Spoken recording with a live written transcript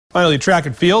Finally, track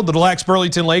and field. The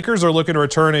Lacs-Burlington Lakers are looking to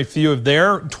return a few of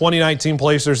their 2019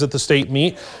 placers at the state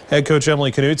meet. Head coach Emily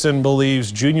Knutson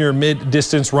believes junior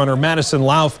mid-distance runner Madison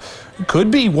Lauf could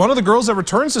be one of the girls that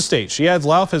returns to state. She adds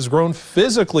Lauf has grown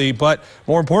physically, but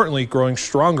more importantly, growing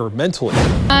stronger mentally.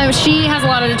 She has a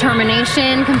lot of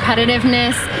determination,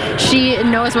 competitiveness. She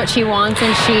knows what she wants,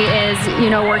 and she is,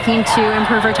 working to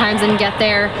improve her times and get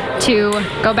there to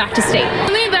go back to state.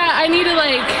 Only that I need to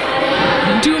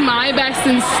do my best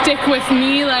and stick with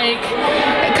me,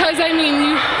 because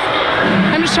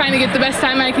I'm just trying to get the best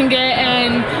time I can get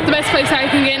and the best place I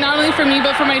can get, not only for me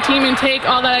but for my team, and take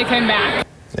all that I can back.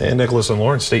 And Nicholas and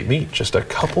Lawrence state meet just a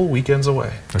couple weekends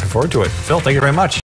away. Looking forward to it. Phil, thank you very much.